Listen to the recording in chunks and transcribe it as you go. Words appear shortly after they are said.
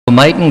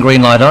Maiden,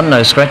 green light on,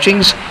 no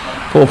scratchings.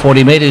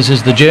 440 metres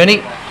is the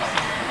journey.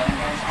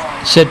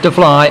 Set to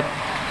fly.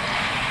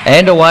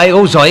 And away.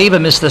 Oh,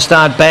 Zaiva missed the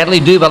start badly.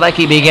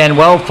 Duvalaki began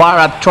well. Fire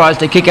Up tries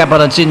to kick up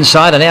on its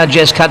inside, and now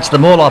Jess cuts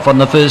them all off on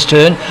the first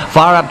turn.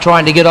 Fire Up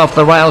trying to get off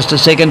the rails to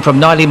second from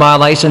 90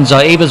 Mile Ace, and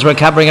Zaiva's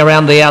recovering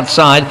around the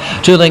outside.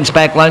 2 lengths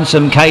back,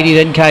 Lonesome Katie.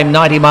 Then came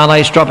 90 Mile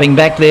Ace dropping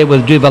back there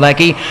with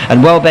Duvalaki,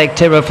 and well back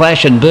Terra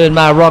Flash and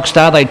Burnmar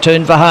Rockstar. They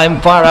turn for home.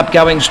 Fire Up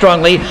going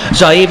strongly.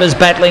 Zaiva's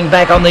battling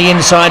back on the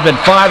inside,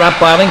 but Fire Up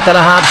by a length and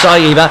a half.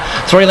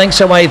 Zaiva 3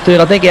 lengths away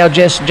third. I think our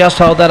Jess just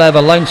hold that over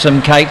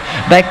Lonesome Kate.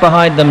 Back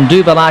behind them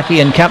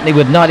Duvalaki and company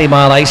with 90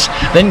 Mile Ace.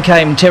 Then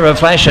came Terra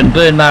Flash and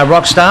Burnmar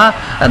Rockstar,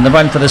 and the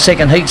run for the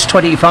second heat's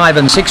 25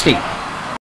 and 60.